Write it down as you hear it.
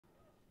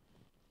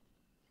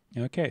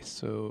Okay,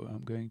 so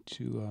I'm going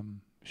to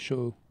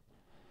show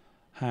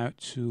how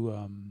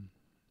to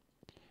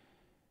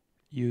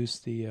use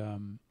the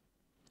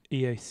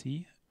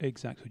EAC,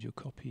 exact audio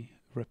copy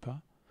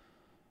ripper,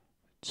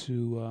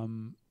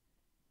 to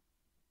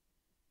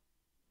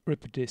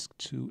rip a disk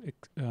to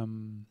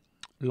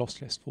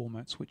lossless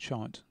formats which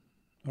aren't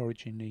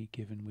originally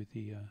given with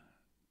the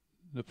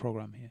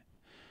program here.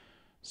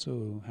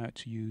 So how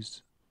to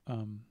use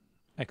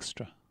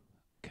extra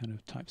kind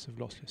of types of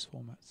lossless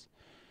formats.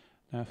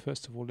 Now,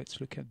 first of all, let's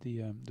look at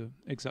the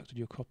exact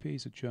audio copy.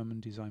 Is a German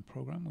design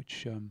program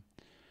which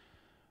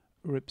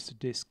rips the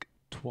disk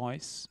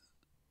twice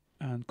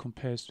and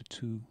compares the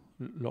two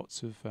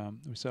lots of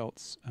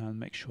results and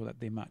makes sure that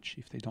they match.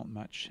 If they don't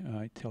match,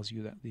 it tells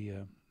you that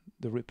the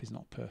rip is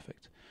not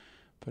perfect,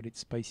 but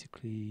it's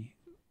basically,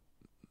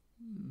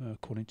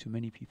 according to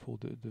many people,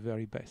 the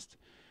very best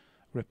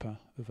ripper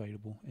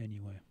available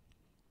anywhere,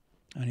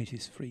 and it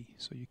is free,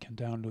 so you can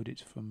download it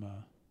from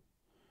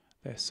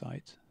their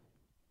site.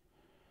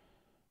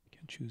 You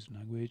can choose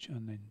language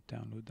and then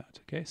download that.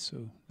 Okay,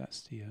 so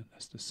that's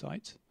the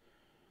site,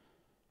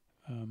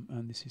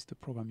 and this is the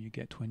program you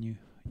get when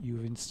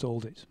you've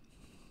installed it.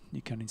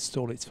 You can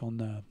install it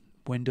on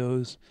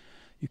Windows.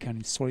 You can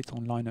install it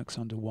on Linux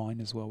under Wine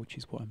as well, which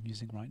is what I'm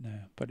using right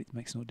now, but it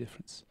makes no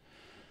difference.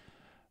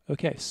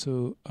 Okay,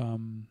 so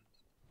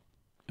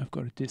I've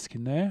got a disk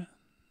in there.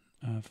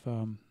 I've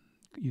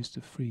used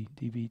the free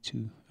DB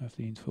to have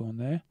the info on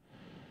there,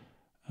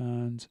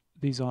 and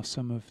these are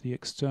some of the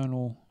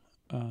external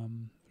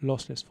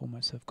lossless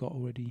formats I've got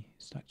already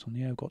stacked on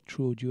here. I've got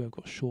True Audio, I've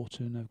got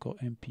Shorten, I've got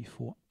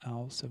MP4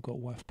 ALS, I've got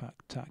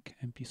wavpack.exe,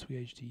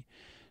 MP3 HD,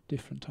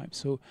 different types.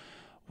 So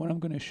what I'm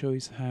going to show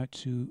is how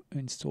to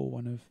install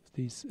one of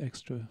these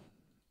extra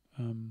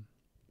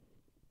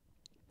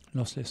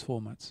lossless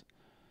formats.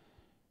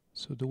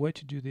 So the way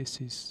to do this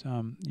is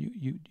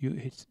you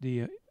hit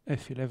the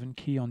F11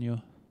 key on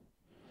your,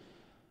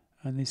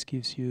 and this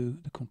gives you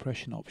the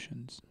compression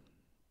options.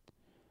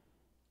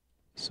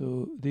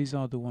 So these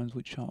are the ones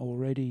which are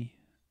already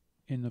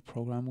in the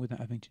program without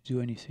having to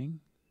do anything.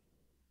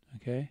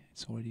 Okay,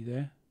 it's already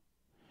there.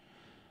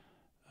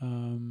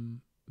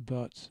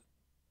 But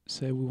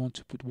say we want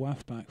to put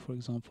wavpack, for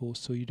example,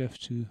 so you'd have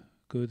to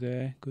go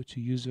there, go to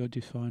user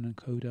define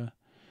encoder,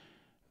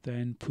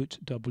 then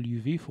put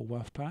WV for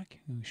wavpack,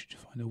 and we should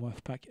find the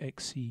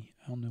wavpack.exe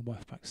on the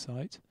wavpack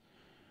site.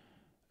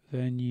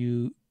 Then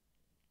you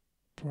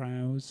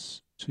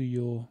browse to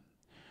your,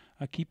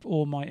 I keep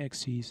all my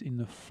exes in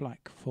the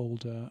FLAC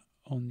folder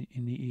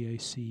in the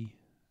EAC.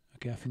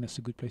 Okay, I think that's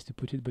a good place to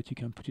put it, but you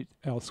can put it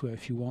elsewhere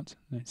if you want,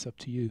 and it's up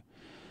to you.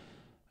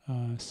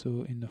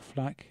 So in the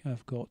FLAC,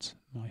 I've got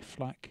my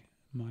FLAC,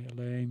 my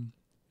LAM,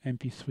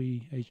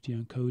 MP3 HD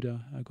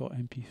encoder, I've got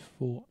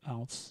MP4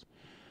 ALS,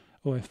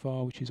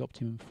 OFR, which is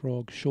Optimum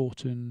Frog,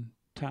 Shorten,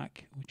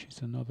 TAC, which is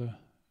another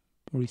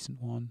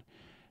recent one,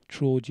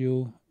 True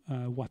Audio,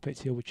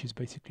 wappack, which is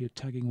basically a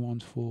tagging one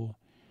for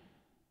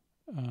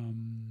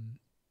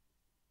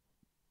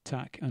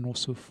TAC, and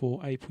also for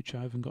APE, which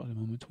I haven't got at the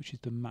moment, which is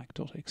the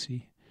mac.exe.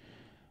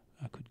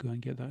 I could go and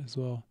get that as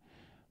well.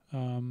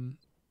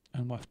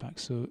 And wavpack.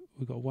 So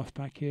we've got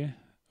wavpack here.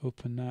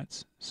 Open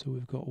that. So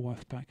we've got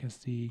wavpack as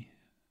the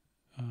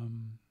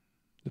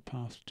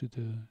path to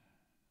the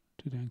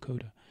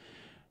encoder.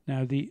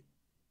 Now the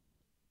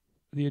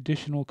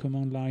additional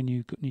command line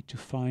you need to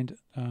find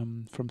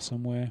from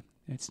somewhere.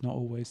 It's not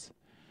always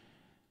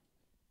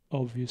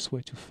obvious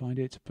where to find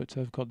it, but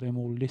I've got them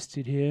all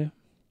listed here.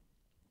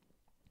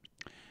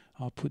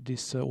 I'll put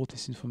this all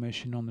this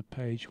information on the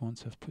page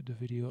once I've put the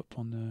video up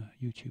on the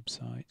YouTube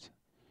site.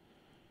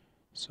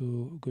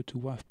 So go to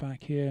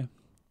wavpack here.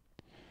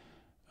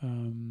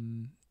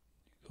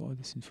 Got all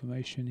this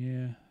information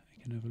here.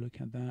 You can have a look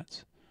at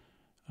that.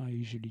 I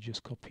usually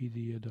just copy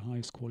the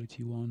highest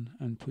quality one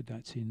and put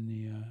that in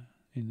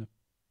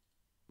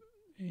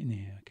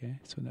here. Okay,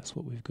 so that's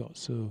what we've got.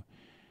 So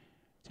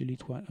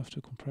delete one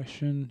after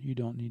compression. You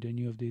don't need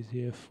any of these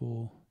here.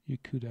 You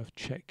could have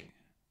check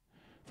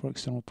for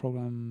external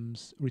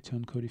programs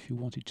return code if you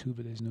wanted to,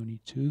 but there's no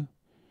need to.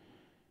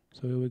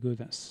 So here we go.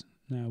 That's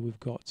now we're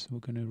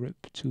going to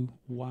rip to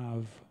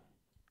wavpack,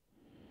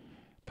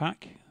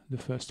 the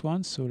first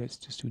one. So let's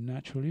just do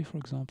naturally, for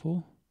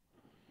example.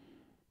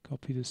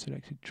 Copy the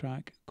selected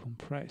track,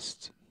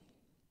 compressed,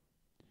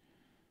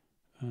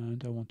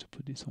 and I want to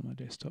put this on my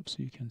desktop so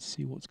you can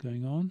see what's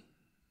going on.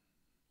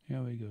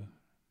 Here we go,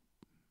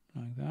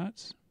 like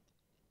that.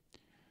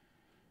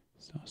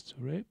 Starts to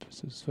rip.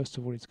 So first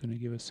of all, it's going to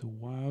give us a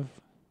WAV.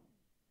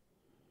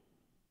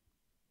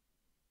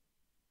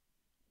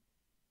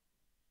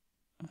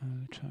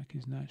 The track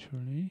is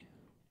naturally,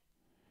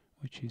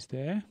 which is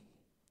there.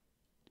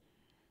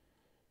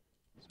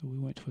 So we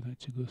wait for that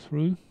to go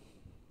through.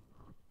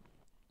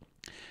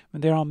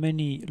 And there are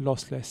many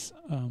lossless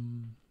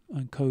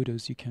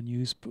encoders you can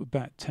use,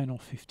 about 10 or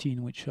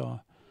 15, which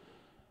are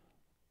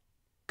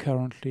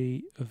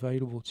currently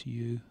available to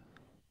you.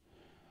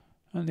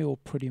 And they all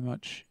pretty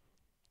much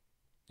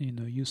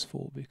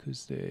useful,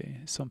 because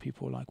some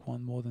people like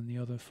one more than the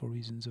other for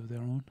reasons of their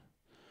own.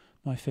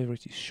 My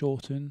favorite is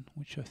shorten,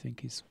 which I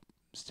think is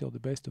still the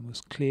best, the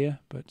most clear,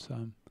 but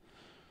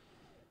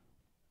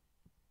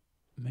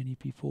many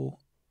people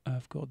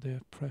have got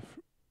their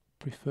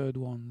preferred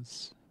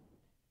ones.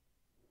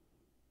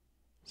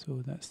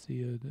 So that's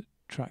the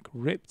track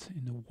ripped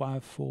in the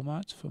WAV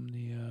format from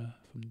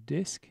the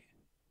disk.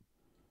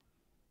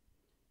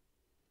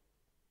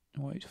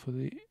 Wait for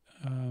the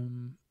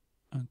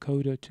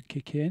encoder to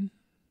kick in.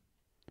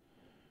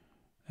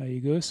 There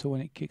you go. So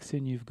when it kicks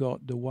in, you've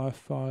got the WAV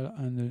file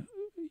and the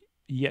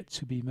yet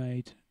to be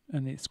made,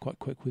 and it's quite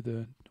quick with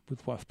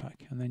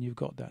wavpack. And then you've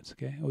got that.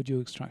 Okay, audio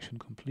extraction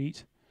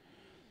complete.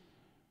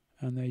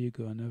 And there you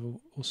go. And I've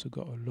also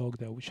got a log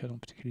there, which I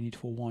don't particularly need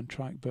for one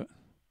track, but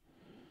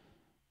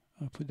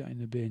I'll put that in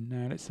the bin.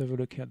 Now let's have a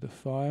look at the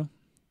file.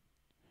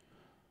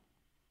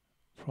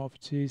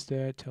 Properties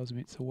there, it tells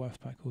me it's a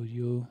wavpack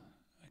audio.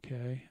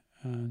 Okay,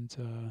 and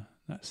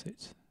that's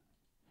it.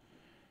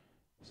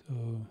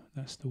 So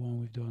that's the one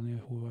we've done here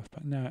for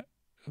wavpack. Now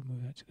I'll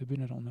move that to the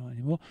bin. I don't know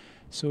anymore.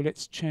 So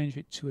let's change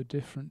it to a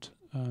different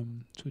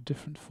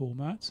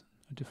format,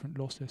 a different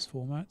lossless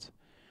format.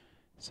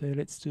 So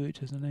let's do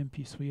it as an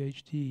MP3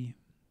 HD.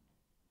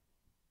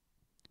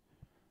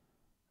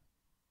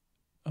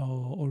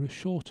 Or a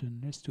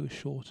shorten. Let's do a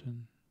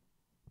shorten.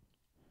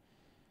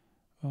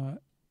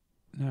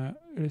 Now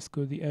let's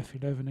go the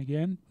F11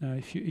 again. Now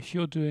if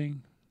you're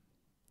doing,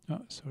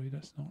 oh sorry,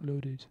 that's not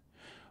loaded.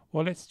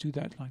 Well, let's do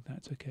that like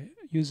that. Okay.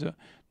 User.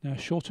 Now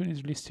shorten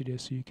is listed here,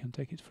 so you can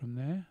take it from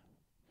there.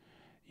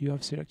 You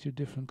have selected a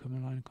different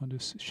command line.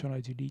 Shall I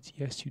delete?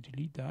 Yes, you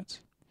delete that.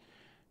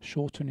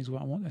 Shorten is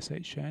what I want.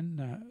 SHN.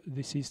 Now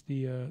this is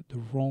the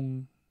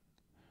wrong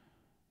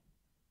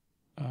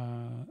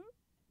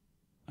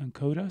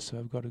encoder, so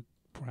I've got to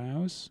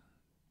browse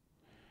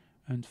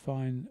and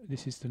find,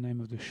 this is the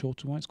name of the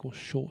shorten one. It's called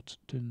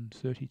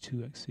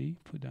shorten32exe.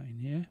 Put that in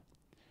here.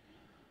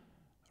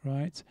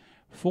 Right.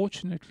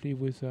 Fortunately,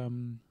 with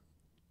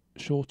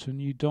shorten,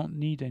 you don't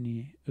need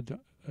any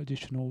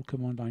additional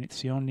command line.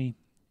 It's the only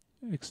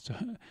it's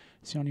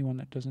the only one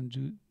that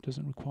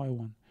doesn't require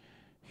one.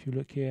 If you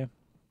look here,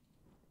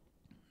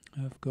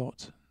 I've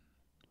got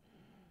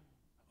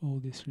all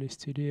this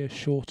listed here.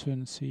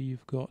 Shorten. See,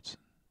 you've got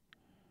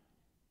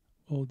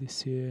all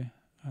this here.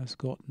 Has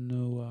got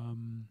no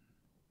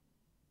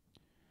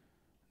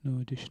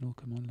additional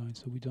command line,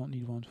 so we don't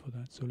need one for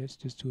that. So let's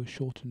just do a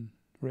shorten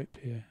rip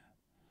here,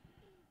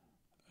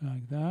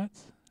 like that.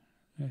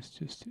 Let's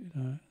just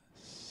do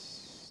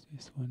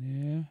this one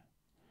here.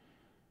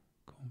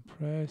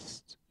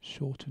 Compressed,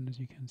 shorten, as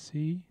you can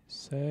see.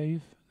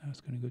 Save. Now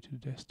it's going to go to the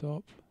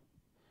desktop.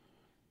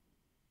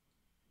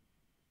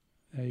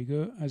 There you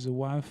go. As a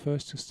WAV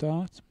first to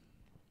start.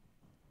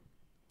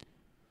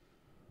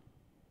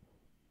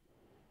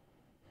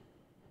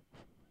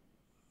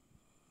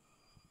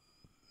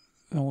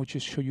 And we'll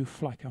just show you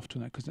FLAC after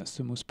that, because that's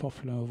the most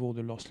popular of all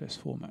the lossless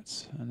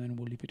formats, and then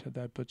we'll leave it at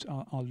that. But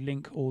I'll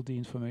link all the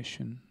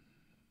information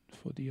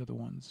for the other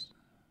ones.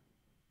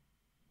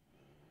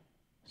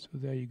 So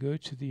there you go,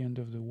 to the end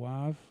of the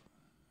WAV.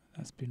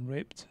 That's been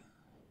ripped.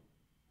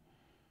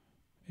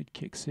 It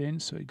kicks in,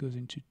 so it goes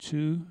into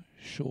 2,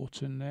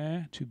 shorten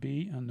there,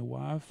 2B, and the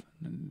WAV,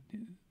 and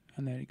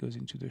then it goes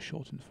into the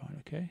shorten file,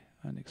 okay,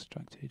 and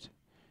extracted.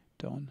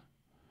 Done.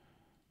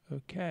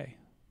 Okay.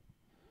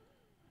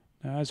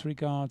 Now, as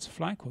regards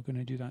FLAC, we're going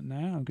to do that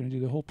now. I'm going to do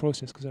the whole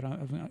process because I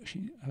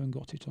haven't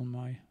got it on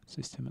my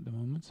system at the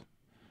moment.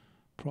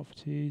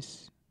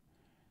 Properties,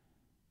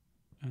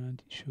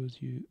 and it shows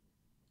you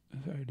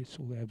very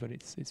little there, but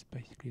it's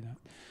basically that.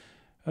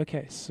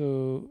 Okay,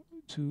 so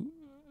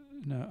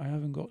no, I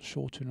haven't got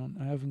shorten on.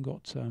 I haven't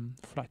got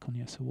FLAC on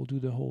here, so we'll do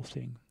the whole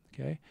thing.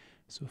 Okay,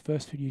 so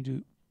first thing you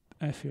do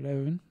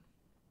F11.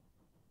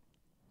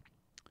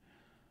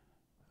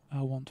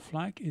 I want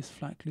FLAC. Is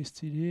FLAC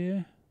listed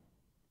here?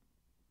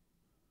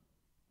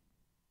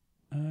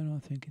 I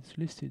don't think it's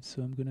listed,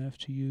 so I'm going to have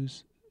to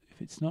use,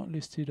 if it's not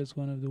listed as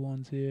one of the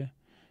ones here,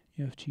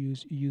 you have to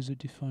use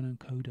user-defined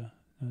encoder.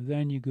 Now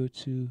then you go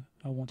to,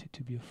 I want it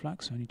to be a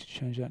FLAC, so I need to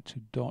change that to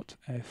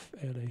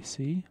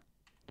 .flac.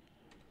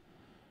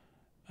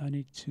 I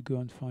need to go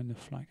and find the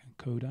FLAC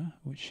encoder,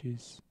 which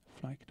is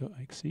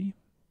flac.exe.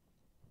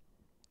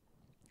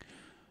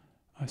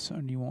 I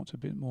certainly want a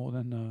bit more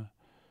than,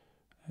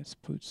 let's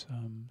put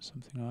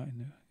something like in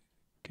the,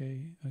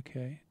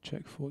 okay,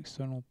 check for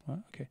external,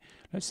 okay.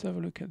 Let's have a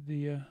look at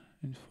the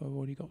info I've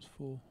already got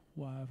for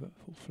WAV,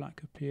 for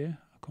FLAC up here.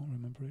 I can't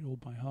remember it all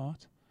by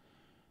heart.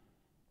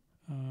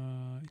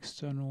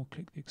 External,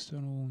 click the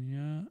external,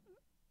 yeah.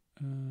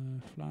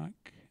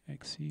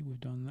 FLAC.exe, we've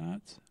done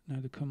that.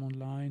 Now the command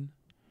line,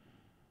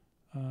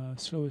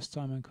 slowest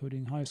time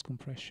encoding, highest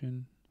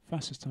compression,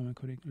 fastest time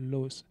encoding,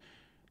 lowest.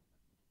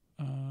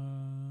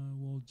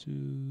 We'll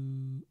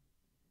do,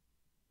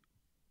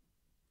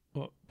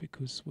 well,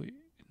 because we're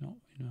not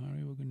in a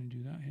hurry, we're going to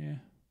do that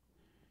here.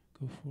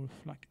 Go for a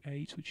FLAC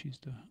 8, which is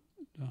the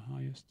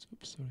highest.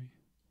 Oops, sorry.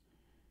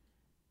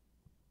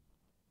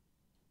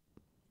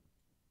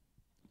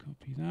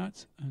 copy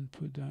that and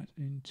put that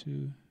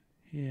into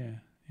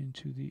here,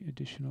 into the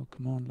additional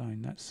command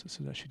line.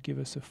 So that should give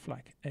us a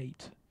FLAC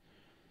 8,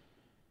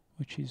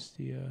 which is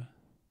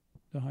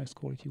the highest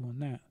quality one.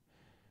 Now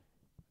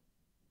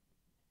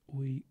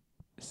we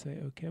say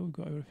okay, we've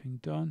got everything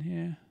done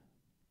here.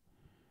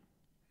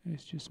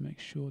 Let's just make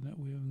sure that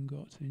we haven't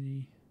got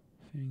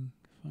anything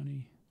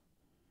funny.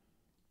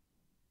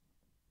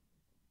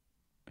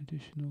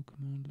 Additional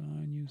command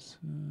line use,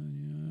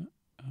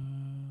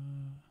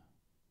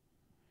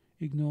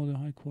 ignore the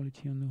high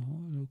quality and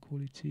the low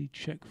quality.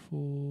 Check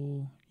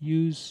for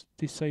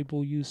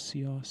disable use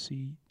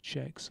CRC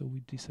check. So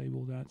we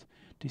disable that.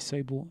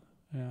 Disable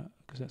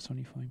because that's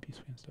only for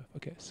MP3 and stuff.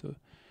 Okay, so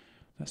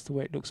that's the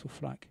way it looks for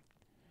FLAC.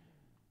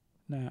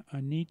 Now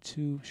I need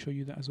to show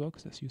you that as well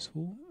because that's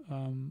useful.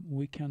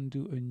 We can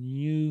do a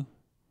new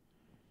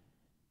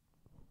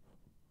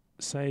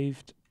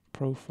saved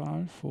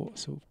profile for,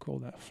 so we'll call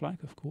that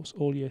FLAC, of course.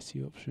 All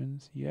EAC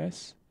options,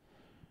 yes.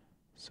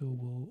 So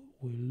we'll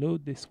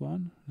load this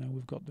one. Now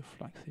we've got the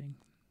FLAC thing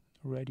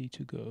ready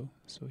to go.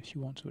 So if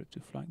you want to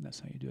FLAC,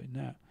 that's how you do it.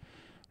 Now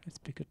let's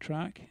pick a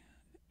track.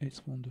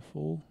 It's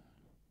wonderful.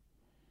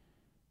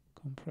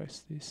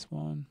 Compress this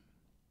one.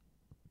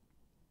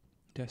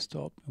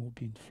 Desktop, it will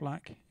be in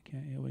FLAC.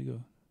 Okay, here we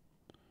go.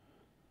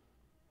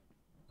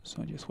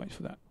 So I just wait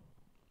for that.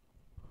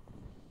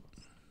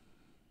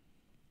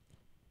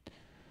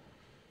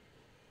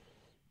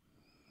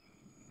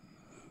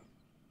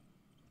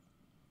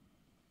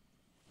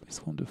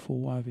 This wonderful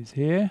WAV is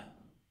here.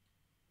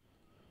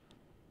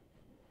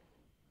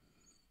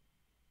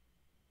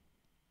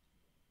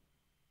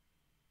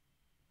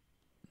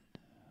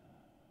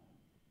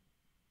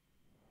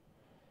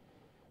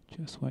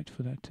 Just wait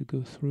for that to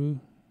go through.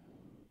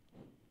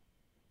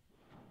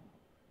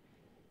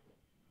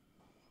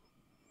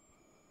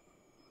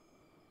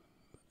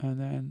 And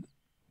then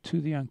to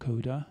the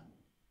encoder.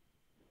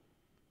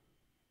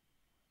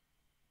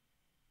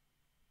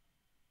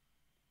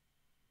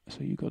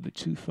 So you got the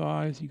two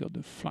files, you got the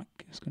FLAC,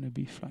 it's going to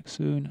be FLAC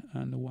soon,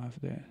 and the WAV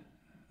there.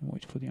 And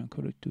wait for the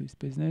encoder to do its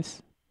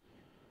business.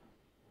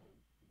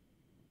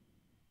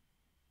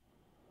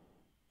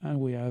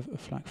 And we have a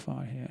FLAC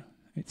file here.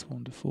 It's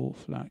wonderful,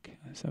 FLAC.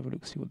 Let's have a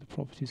look, see what the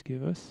properties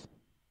give us.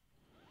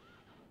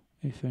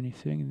 If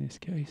anything, in this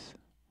case.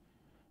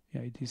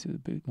 Yeah, it is a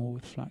bit more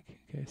with FLAC.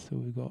 Okay, so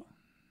we've got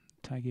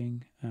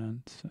tagging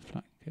and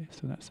FLAC. Okay,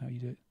 so that's how you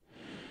do it.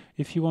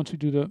 If you want to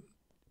do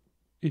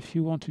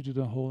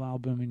the whole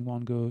album in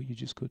one go, you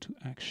just go to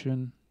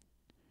Action,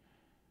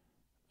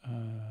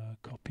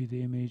 copy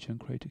the image and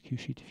create a cue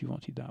sheet if you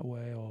want it that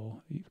way,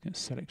 or you can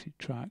select the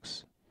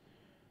tracks.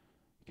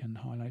 You can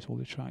highlight all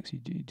the tracks. You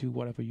do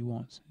whatever you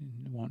want.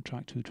 In one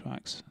track, two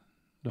tracks,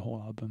 the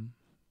whole album.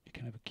 You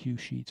can have a cue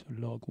sheet, a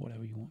log,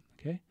 whatever you want.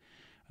 Okay,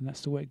 and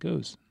that's the way it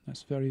goes.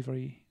 That's very,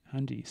 very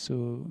handy.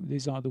 So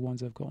these are the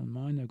ones I've got on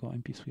mine. I've got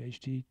MP3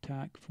 HD,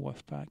 TAC,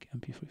 wavpack,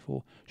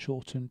 MP3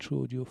 shortened,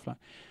 true audio, FLAC.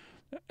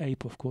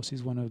 Ape, of course,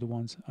 is one of the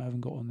ones I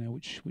haven't got on there,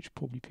 which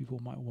probably people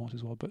might want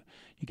as well. But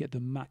you get the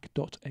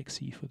mac.exe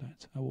for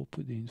that. I will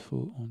put the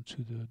info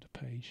onto the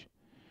page,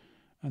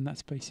 and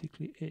that's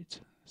basically it.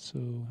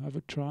 So have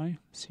a try,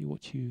 see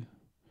what you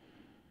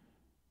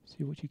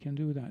can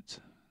do with that.